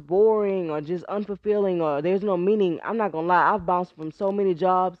feels boring or just unfulfilling or there's no meaning, I'm not gonna lie, I've bounced from so many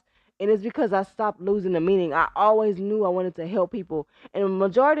jobs, and it's because I stopped losing the meaning. I always knew I wanted to help people, and the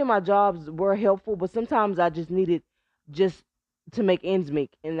majority of my jobs were helpful, but sometimes I just needed just to make ends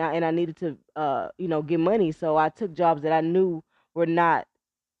meet, and I needed to get money, so I took jobs that I knew were not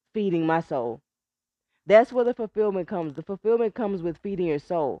feeding my soul. That's where the fulfillment comes. The fulfillment comes with feeding your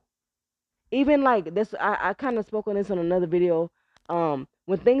soul. Even like this, I kind of spoke on this on another video.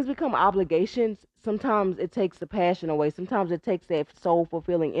 When things become obligations, sometimes it takes the passion away. Sometimes it takes that soul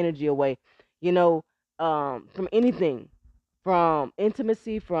fulfilling energy away. You know, from anything, from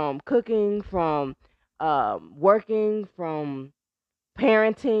intimacy, from cooking, from working, from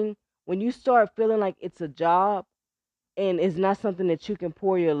parenting. When you start feeling like it's a job and it's not something that you can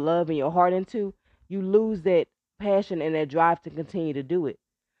pour your love and your heart into, you lose that passion and that drive to continue to do it.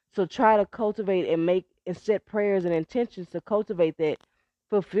 So try to cultivate and make and set prayers and intentions to cultivate that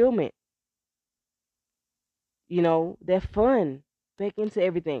fulfillment, that fun back into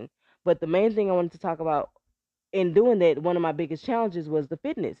everything. But the main thing I wanted to talk about in doing that, one of my biggest challenges was the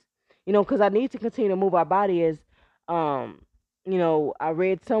fitness. Because I need to continue to move our body as, I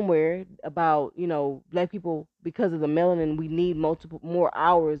read somewhere about, Black people, because of the melanin, we need multiple more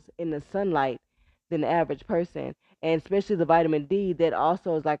hours in the sunlight than the average person. And especially the vitamin D, that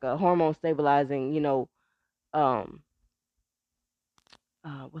also is like a hormone stabilizing, um,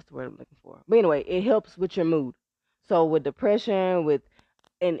 what's the word I'm looking for? But anyway, it helps with your mood. So with depression, with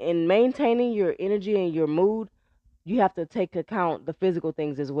and maintaining your energy and your mood, you have to take account the physical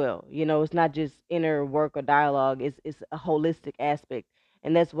things as well. It's not just inner work or dialogue. It's a holistic aspect,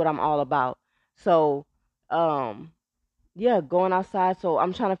 and that's what I'm all about. So, yeah, going outside. So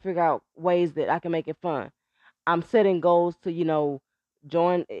I'm trying to figure out ways that I can make it fun. I'm setting goals to,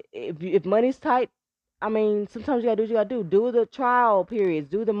 join. If money's tight, I mean, sometimes you gotta do what you gotta do. Do the trial periods.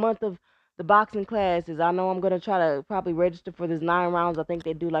 Do the month of the boxing classes. I know I'm gonna try to probably register for this 9 rounds. I think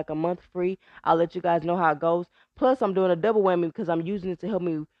they do like a month free. I'll let you guys know how it goes. Plus, I'm doing a double whammy because I'm using it to help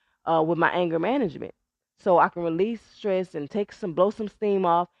me with my anger management, so I can release stress and blow some steam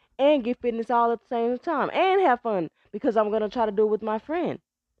off, and get fitness all at the same time, and have fun because I'm gonna try to do it with my friend.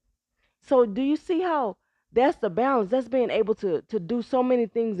 So, do you see how that's the balance? That's being able to do so many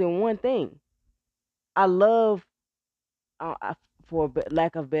things in one thing. I love, for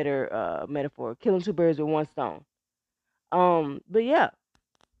lack of better metaphor, killing two birds with one stone. But yeah.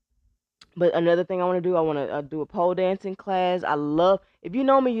 But another thing I want to do, I want to do a pole dancing class. If you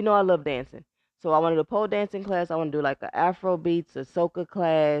know me, you know I love dancing. So I want to do a pole dancing class. I want to do like a Afro beats, a soca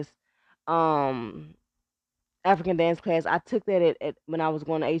class. Um, African dance class. I took that at when I was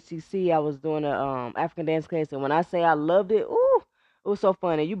going to HCC. I was doing a African dance class, and when I say I loved it, ooh, it was so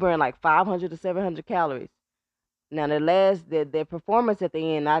funny. You burn like 500 to 700 calories. Now the performance at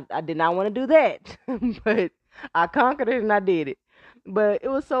the end, I did not want to do that, but I conquered it and I did it. But it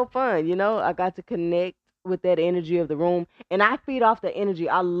was so fun, you know. I got to connect with that energy of the room, and I feed off the energy.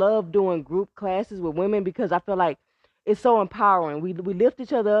 I love doing group classes with women because I feel like it's so empowering. We lift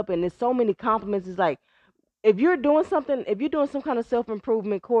each other up, and there's so many compliments. It's like if you're doing something, if you're doing some kind of self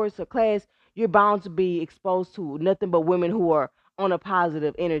improvement course or class, you're bound to be exposed to nothing but women who are on a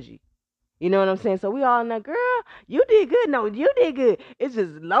positive energy. You know what I'm saying? So we all know, girl, you did good. No, you did good. It's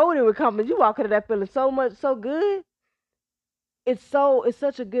just loaded with compliments. You walk into that feeling so much, so good. It's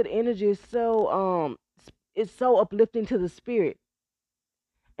such a good energy. It's so uplifting to the spirit.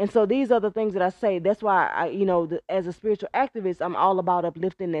 And so these are the things that I say. That's why as a spiritual activist, I'm all about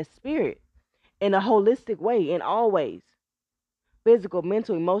uplifting that spirit in a holistic way, in all ways, physical,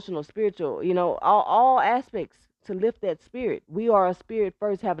 mental, emotional, spiritual. All aspects to lift that spirit. We are a spirit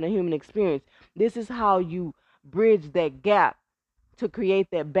first, having a human experience. This is how you bridge that gap to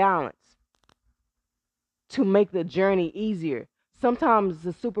create that balance, to make the journey easier. Sometimes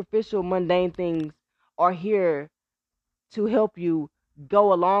the superficial, mundane things are here to help you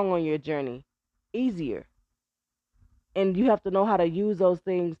go along on your journey easier. And you have to know how to use those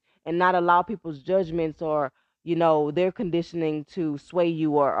things and not allow people's judgments or, their conditioning to sway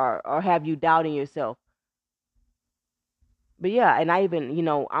you or have you doubting yourself. But yeah, and I even,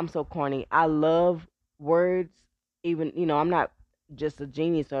 I'm so corny. I love words. Even, I'm not just a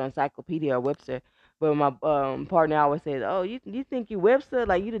genius or encyclopedia or Webster, but my partner always says, "Oh, you think you Webster?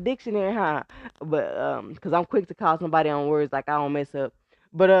 Like you the dictionary, huh?" But because I'm quick to call somebody on words, like I don't mess up.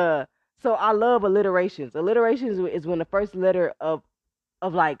 But so I love alliterations. Alliterations is when the first letter of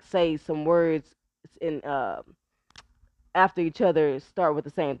like say some words in after each other start with the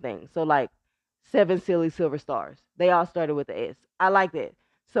same thing. So like seven silly silver stars. They all started with the S. I like that.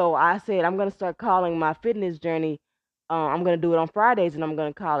 So I said I'm gonna start calling my fitness journey. I'm gonna do it on Fridays, and I'm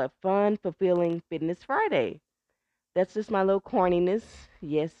gonna call it Fun Fulfilling Fitness Friday. That's just my little corniness.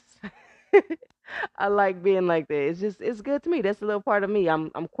 Yes, I like being like that. It's good to me. That's a little part of me.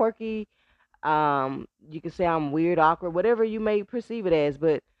 I'm quirky. You can say I'm weird, awkward, whatever you may perceive it as.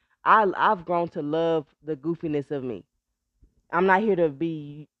 But I've grown to love the goofiness of me. I'm not here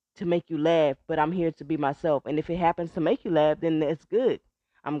to make you laugh, but I'm here to be myself. And if it happens to make you laugh, then that's good.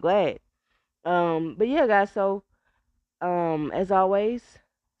 I'm glad. But yeah, guys. So, as always,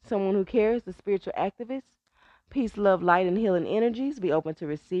 someone who cares, the spiritual activist. Peace, love, light, and healing energies. Be open to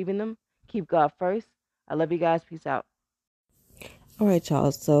receiving them. Keep God first. I love you guys. Peace out. All right,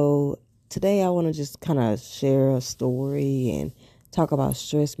 y'all. So today I want to just kind of share a story and talk about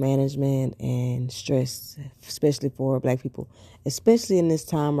stress management and stress, especially for Black people, especially in this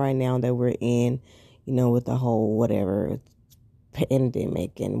time right now that we're in, with the whole whatever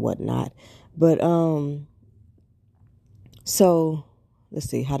pandemic and whatnot. But so let's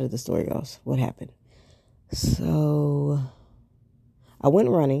see, how did the story go? What happened? So I went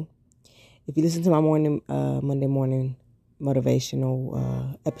running. If you listen to my Monday morning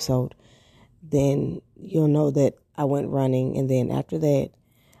motivational episode, then you'll know that I went running. And then after that,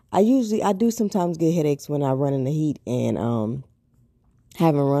 I do sometimes get headaches when I run in the heat and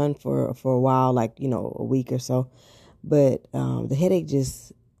haven't run for a while, like, a week or so. But the headache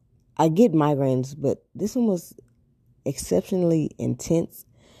I get migraines, but this one was exceptionally intense.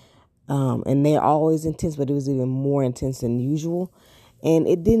 And they're always intense, but it was even more intense than usual. And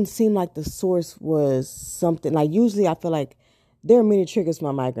it didn't seem like the source was something like, usually I feel like there are many triggers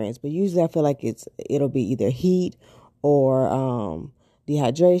for my migraines, but usually I feel like it'll be either heat or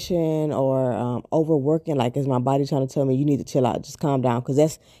dehydration or overworking. Like, is my body trying to tell me you need to chill out, just calm down?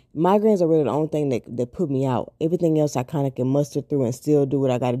 Because migraines are really the only thing that put me out. Everything else I kind of can muster through and still do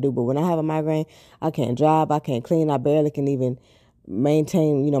what I got to do. But when I have a migraine, I can't drive, I can't clean, I barely can even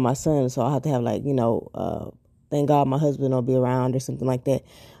maintain, my son. So I have to have thank God my husband will be around or something like that.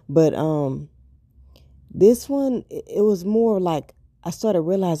 But this one, it was more like I started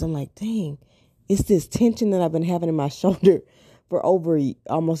realizing, I'm like, dang, it's this tension that I've been having in my shoulder for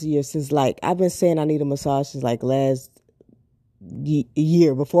almost a year, since I've been saying I need a massage since last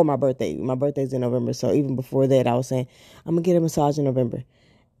year before my birthday. My birthday's in November, so even before that, I was saying I'm gonna get a massage in November.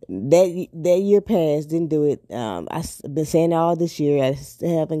 That year passed, didn't do it. I've been saying it all this year. I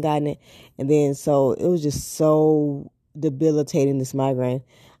still haven't gotten it. And then, so it was just so debilitating, this migraine.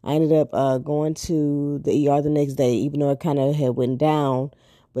 I ended up going to the ER the next day, even though it kind of had went down.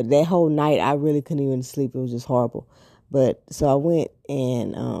 But that whole night, I really couldn't even sleep. It was just horrible. But so I went,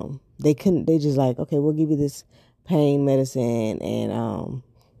 and they couldn't. They just like, okay, we'll give you this pain medicine and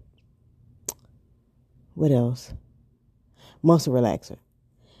what else? Muscle relaxer.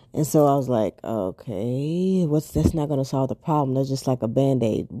 And so I was like, okay, that's not going to solve the problem. That's just like a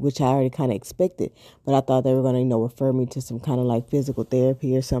Band-Aid, which I already kind of expected. But I thought they were going to, refer me to some kind of like physical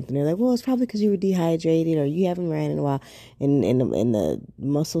therapy or something. They're like, well, it's probably because you were dehydrated or you haven't ran in a while and the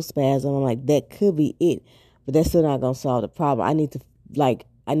muscle spasm. I'm like, that could be it. But that's still not going to solve the problem. I need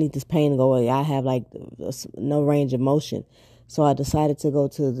this pain to go away. I have like no range of motion. So I decided to go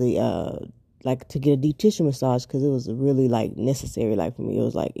to the, to get a deep tissue massage because it was really like necessary, like for me, it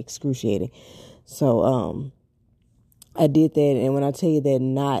was like excruciating. So, I did that. And when I tell you that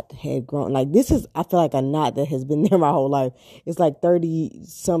knot had grown, like I feel like a knot that has been there my whole life. It's like 30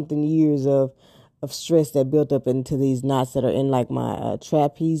 something years of stress that built up into these knots that are in like my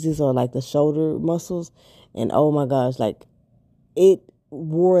trapezes or like the shoulder muscles. And oh my gosh, like it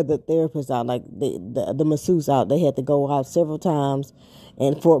wore the therapist out, like the masseuse out. They had to go out several times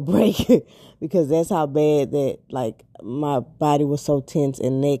and for a break because that's how bad that like my body was so tense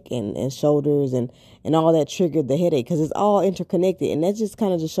and neck and shoulders and all that triggered the headache because it's all interconnected. And that just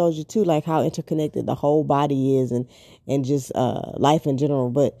kind of just shows you too, like how interconnected the whole body is and just life in general.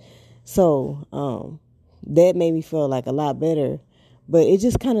 But so that made me feel like a lot better. But it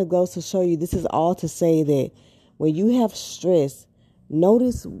just kind of goes to show you, this is all to say that when you have stress,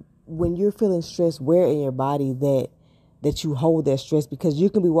 notice when you're feeling stress, where in your body that you hold that stress, because you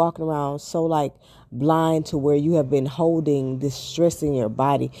can be walking around so like blind to where you have been holding this stress in your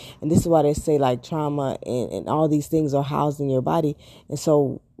body. And this is why they say like trauma and all these things are housed in your body. And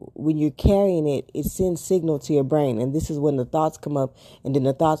so when you're carrying it, it sends signal to your brain. And this is when the thoughts come up and then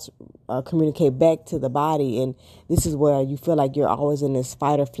the thoughts communicate back to the body. And this is where you feel like you're always in this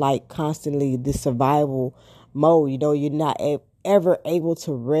fight or flight, constantly this survival mode. You're not ever able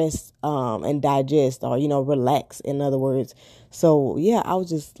to rest and digest or relax, in other words. So yeah, I was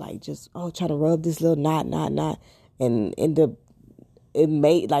just trying to rub this little knot and it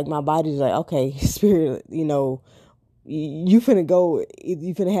made like my body's like, okay, spirit, you finna go,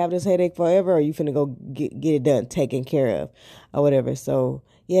 you finna have this headache forever, or you finna go get it done, taken care of, or whatever. So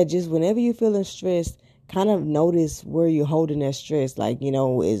yeah, just whenever you're feeling stressed, kind of notice where you're holding that stress. Like,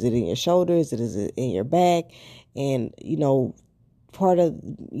 is it in your shoulders? Is it in your back? And, part of,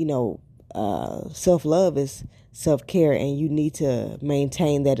 self-love is self-care, and you need to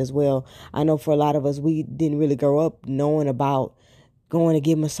maintain that as well. I know for a lot of us, we didn't really grow up knowing about going to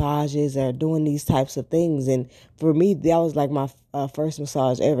get massages or doing these types of things. And for me, that was like my first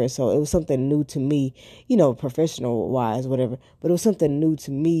massage ever. So it was something new to me, professional wise, whatever. But it was something new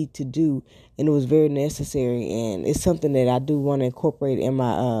to me to do, and it was very necessary. And it's something that I do want to incorporate in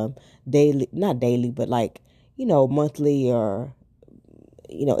my daily, not daily, but like, monthly or,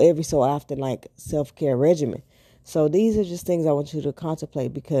 every so often, like self-care regimen. So these are just things I want you to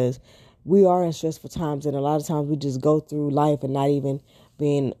contemplate, because we are in stressful times, and a lot of times we just go through life and not even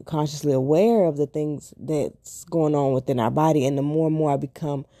being consciously aware of the things that's going on within our body. And the more and more I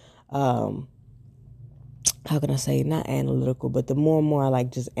become, how can I say, not analytical, but the more and more I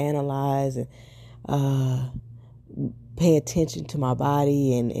like just analyze and pay attention to my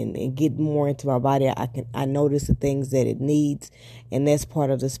body and get more into my body, I notice the things that it needs. And that's part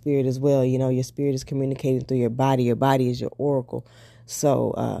of the spirit as well. Your spirit is communicating through your body. Your body is your oracle.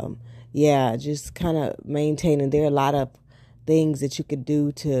 So, yeah, just kind of maintaining. There are a lot of things that you could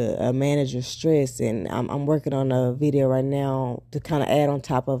do to manage your stress. And I'm working on a video right now to kind of add on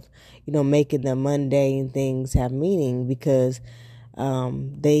top of, making the mundane things have meaning, because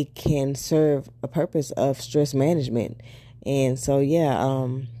they can serve a purpose of stress management. And so, yeah,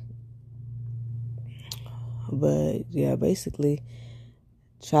 but yeah, basically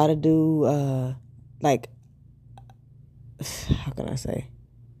try to do, how can I say?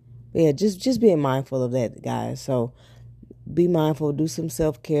 Yeah, just being mindful of that, guys. So be mindful, do some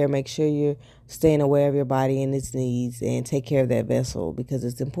self-care, make sure you're staying aware of your body and its needs, and take care of that vessel, because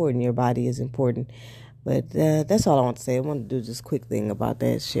it's important. Your body is important. But that's all I want to say. I want to do this quick thing about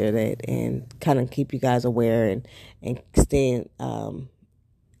that, share that, and kind of keep you guys aware and stay, how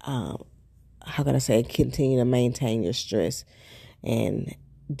can I say, continue to maintain your stress and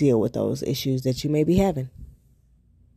deal with those issues that you may be having.